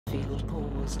field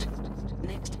paused.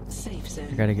 Next safe zone.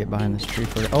 I gotta get behind this tree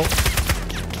for it. Oh!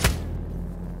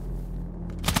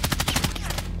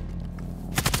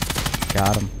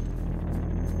 Got him.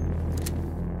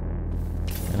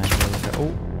 And I can look at.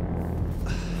 Oh!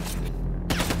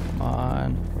 Come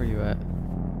on. Where you at?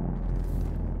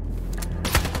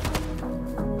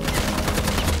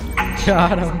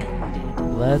 Got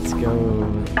him. Let's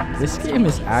go. This game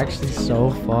is actually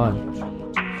so fun.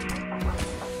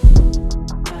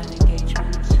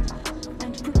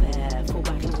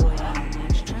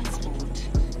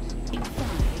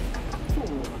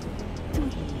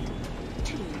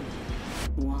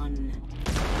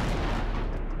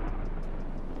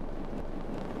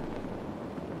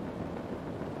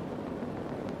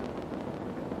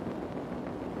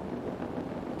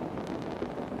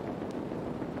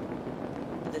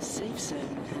 The safe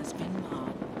zone has been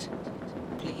marked.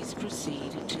 Please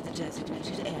proceed to the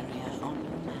designated area on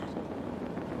your map.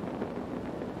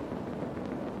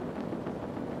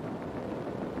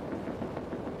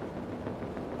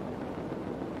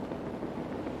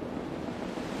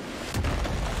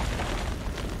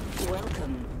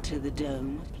 Welcome to the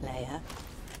dome, player.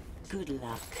 Good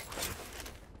luck.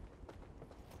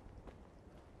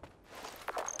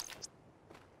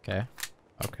 Okay.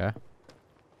 Okay.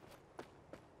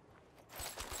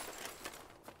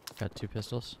 Got 2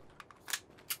 pistols.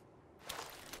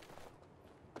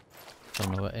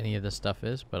 Don't know what any of this stuff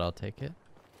is, but I'll take it.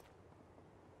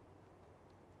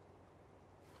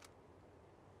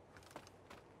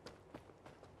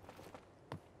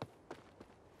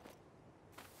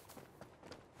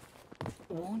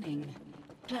 Warning.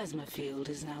 Plasma field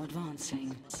is now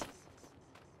advancing.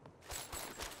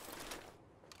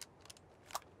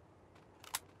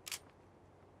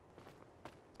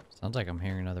 Sounds like I'm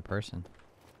hearing another person.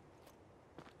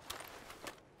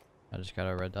 I just got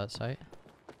a red dot sight.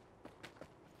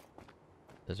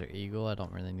 Desert Eagle, I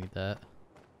don't really need that.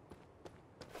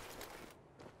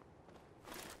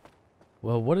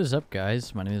 Well, what is up,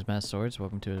 guys? My name is Matt Sowards.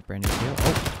 Welcome to a brand new video.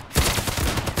 Oh!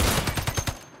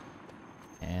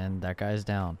 And that guy's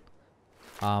down.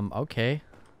 Okay.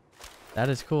 That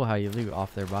is cool how you loot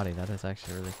off their body. That is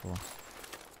actually really cool.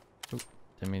 Oop,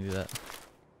 didn't mean to do that.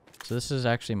 So this is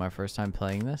actually my first time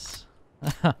playing this.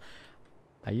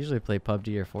 I usually play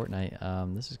PUBG or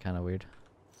Fortnite. This is kind of weird.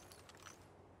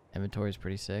 Inventory is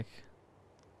pretty sick.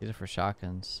 These are for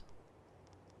shotguns.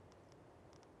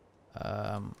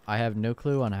 I have no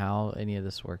clue on how any of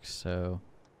this works, so...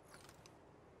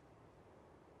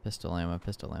 Pistol ammo,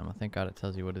 pistol ammo. Thank God it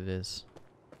tells you what it is.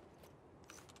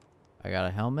 I got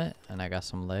a helmet, and I got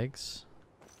some legs.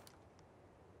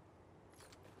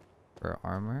 For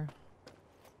armor.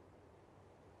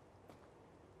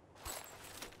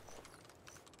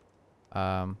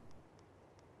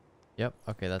 Yep,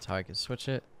 okay, that's how I can switch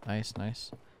it. Nice,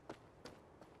 nice.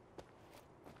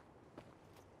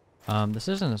 This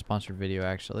isn't a sponsored video,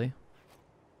 actually.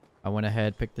 I went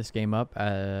ahead, picked this game up,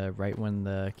 right when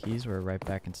the keys were right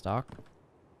back in stock.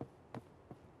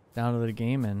 Downloaded the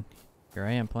game, and here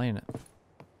I am playing it.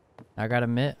 I gotta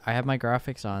admit, I have my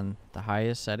graphics on the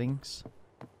highest settings.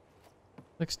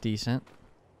 Looks decent.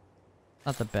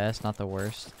 Not the best, not the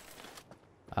worst.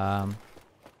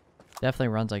 Definitely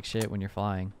runs like shit when you're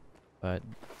flying, but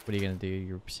what are you gonna do?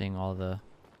 You're seeing all the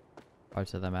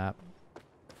parts of the map.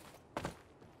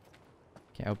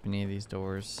 Can't open any of these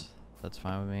doors. That's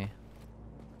fine with me.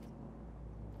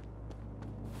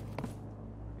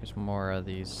 Here's more of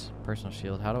these personal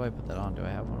shield. How do I put that on? Do I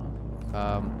have one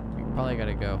on? We probably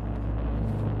gotta go.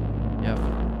 Yep.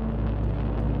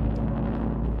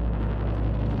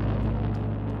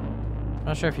 I'm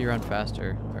not sure if you run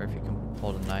faster or if you can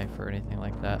hold a knife or anything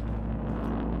like that.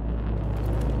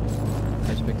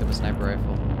 I just picked up a sniper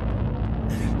rifle,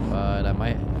 but I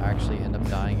might actually end up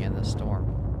dying in the storm.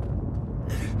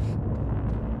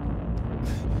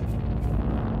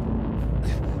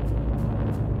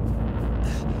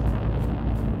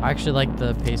 I actually like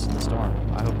the pace of the storm.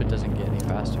 I hope it doesn't get any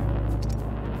faster.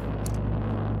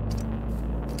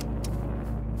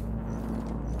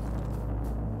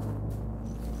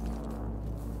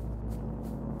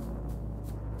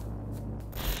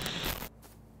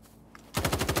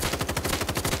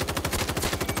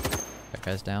 That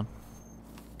guy's down.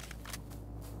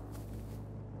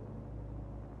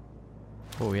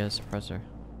 Oh, he has a suppressor.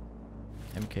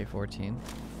 MK14.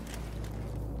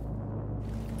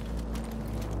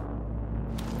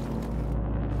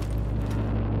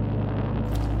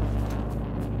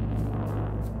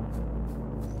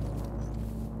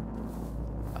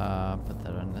 Put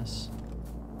that on this.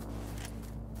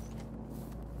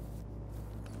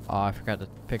 Oh, I forgot to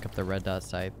pick up the red dot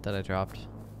sight that I dropped.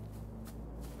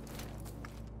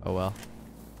 Oh well.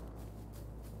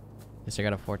 Guess I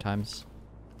got it 4 times.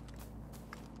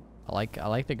 I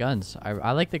like the guns.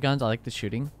 I like the guns. I like the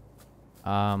shooting.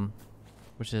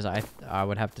 Which is I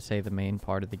would have to say the main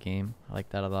part of the game. I like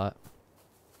that a lot.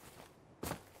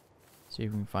 See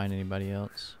if we can find anybody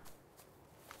else.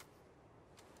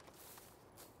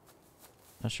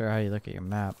 Not sure how you look at your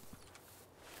map.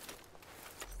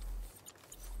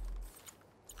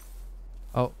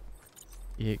 Oh,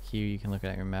 you hit Q, you can look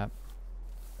at your map.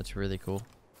 That's really cool.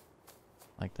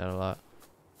 Like that a lot.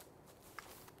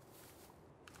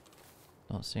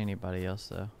 Don't see anybody else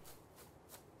though.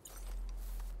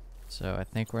 So I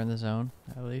think we're in the zone,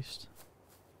 at least.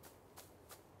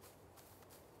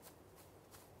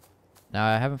 Now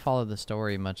I haven't followed the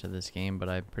story much of this game, but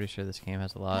I'm pretty sure this game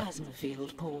has a lot. Plasma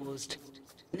field paused.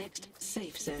 Next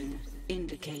safe zone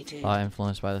indicated. A lot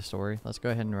influenced by the story. Let's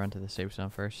go ahead and run to the safe zone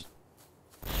first.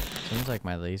 Seems like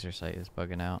my laser sight is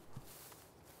bugging out.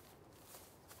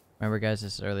 Remember guys,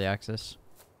 this is early access.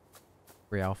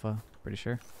 Free alpha, pretty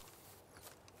sure.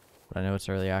 But I know it's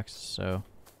early access, so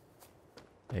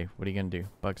hey, what are you gonna do?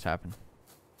 Bugs happen.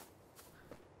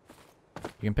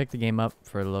 You can pick the game up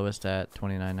for the lowest at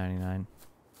 $29.99.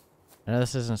 I know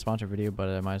this isn't a sponsored video, but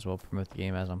I might as well promote the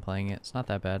game as I'm playing it. It's not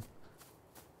that bad.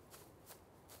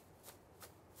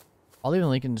 I'll leave a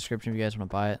link in the description if you guys want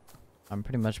to buy it. I'm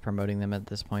pretty much promoting them at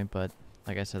this point, but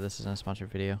like I said, this isn't a sponsored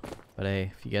video. But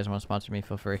hey, if you guys want to sponsor me,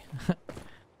 feel free.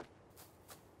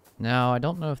 Now, I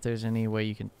don't know if there's any way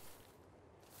you can...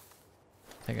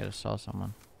 I think I just saw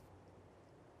someone.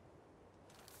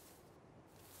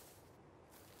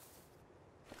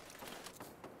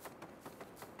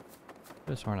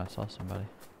 I just sworn I saw somebody.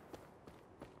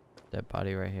 Dead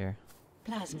body right here.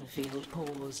 Plasma field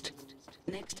paused.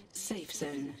 Next safe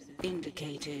zone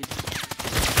indicated.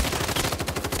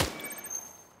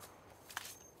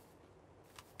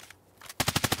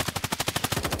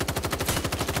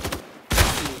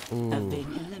 Ooh. Have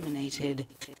been eliminated.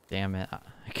 Damn it. I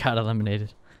got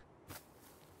eliminated.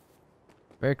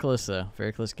 Very close though.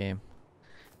 Very close game.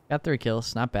 Got 3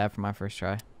 kills. Not bad for my first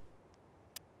try.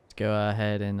 Let's go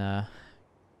ahead and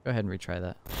retry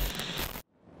that.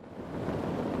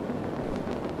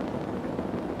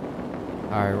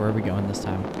 Alright, where are we going this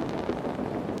time?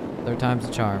 3rd time's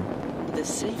the charm. The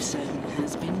safe zone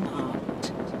has been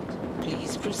marked.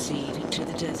 Please proceed to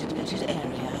the designated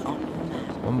area on your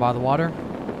map. One by the water?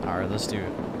 Alright, let's do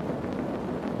it.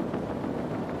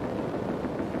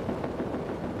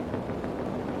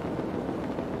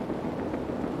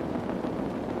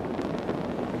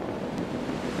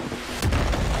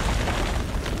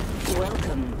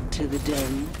 Welcome to the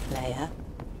dome, player.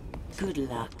 Good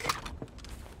luck.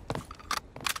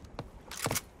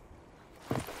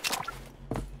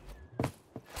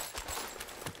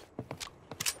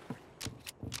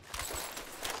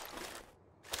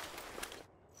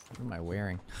 What am I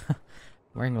wearing?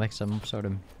 Wearing like some sort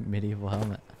of medieval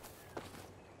helmet.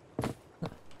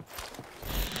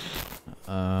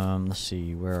 Let's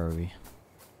see, where are we?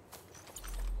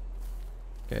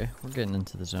 Okay, we're getting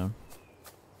into the zone.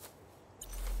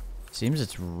 Seems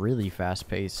it's really fast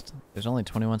paced. There's only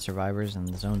 21 survivors and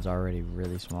the zone's already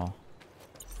really small.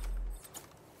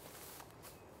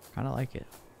 Kinda like it.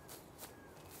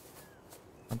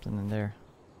 Something in there.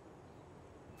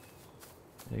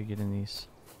 How do you get in these?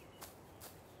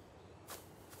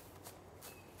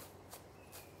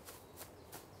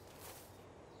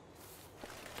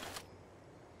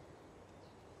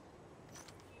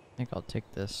 I think I'll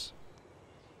take this.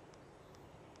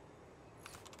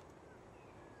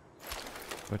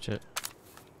 Switch it.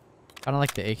 Kinda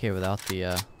like the AK without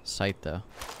the sight though,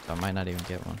 so I might not even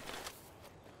get one.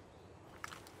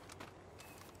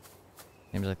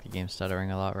 Seems like the game's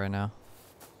stuttering a lot right now.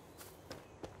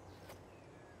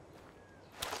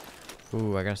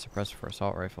 Ooh, I got a suppressor for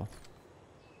assault rifle.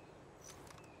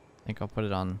 I think I'll put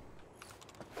it on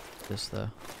this though.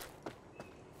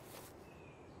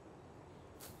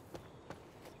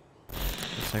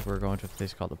 Looks like we're going to a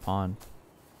place called the Pond.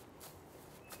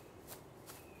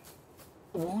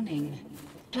 Warning.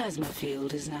 Plasma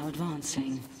field is now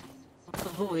advancing.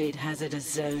 Avoid hazardous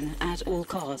zone at all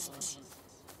costs.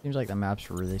 Seems like the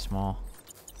map's really small.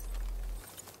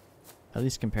 At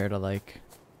least compared to like...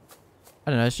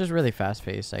 I don't know, it's just really fast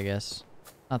paced, I guess.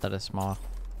 Not that it's small.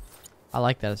 I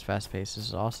like that it's fast paced. This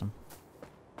is awesome.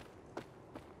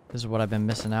 This is what I've been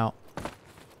missing out.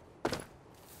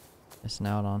 Missing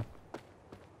out on.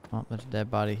 Oh, there's a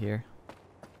dead body here.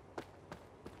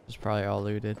 It's probably all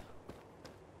looted.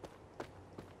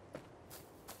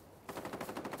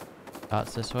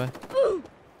 Dots this way.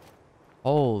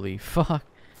 Holy fuck.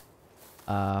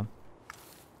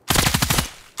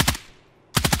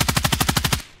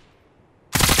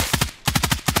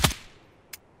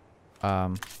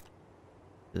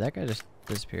 Did that guy just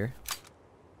disappear?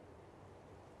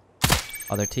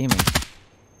 Oh, they're teaming.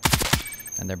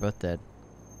 And they're both dead.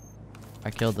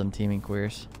 I killed them teaming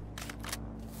queers.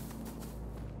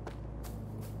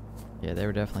 Yeah, they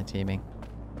were definitely teaming.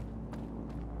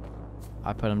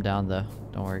 I put them down though.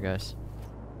 Don't worry, guys.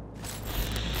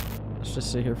 Let's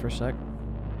just sit here for a sec.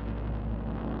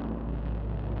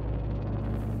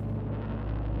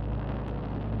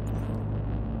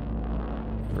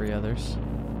 Three others.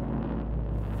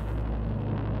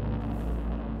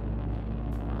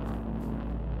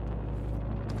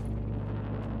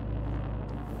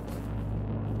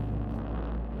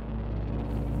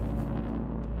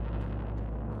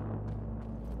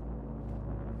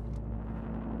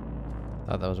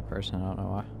 Thought that was a person, I don't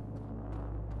know why.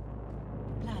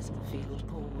 Plasma field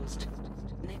paused.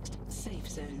 Next safe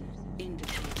zone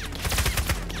indicated.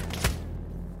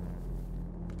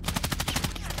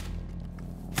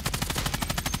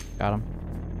 Got him.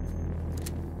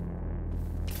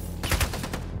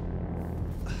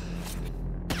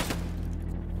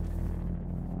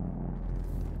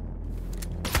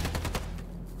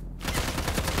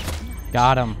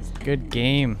 Got him. Good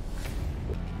game.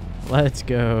 Let's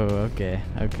go. Okay,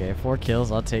 okay. 4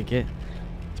 kills, I'll take it.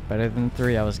 It's better than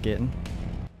 3 I was getting.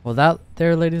 Well, that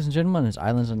there, ladies and gentlemen, is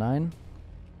Islands of Nyne.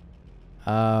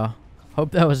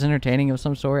 Hope that was entertaining of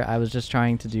some sort. I was just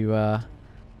trying to do,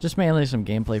 just mainly some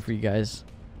gameplay for you guys.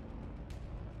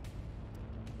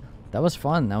 That was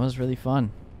fun. That was really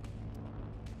fun.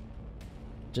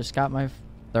 Just got my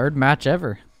 3rd match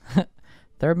ever.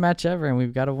 3rd match ever, and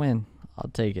we've got a win. I'll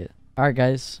take it. Alright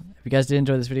guys, if you guys did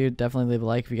enjoy this video, definitely leave a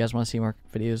like. If you guys want to see more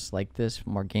videos like this,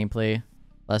 more gameplay,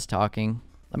 less talking,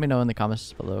 let me know in the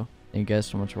comments below. Thank you guys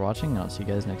so much for watching, and I'll see you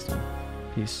guys next time.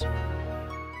 Peace.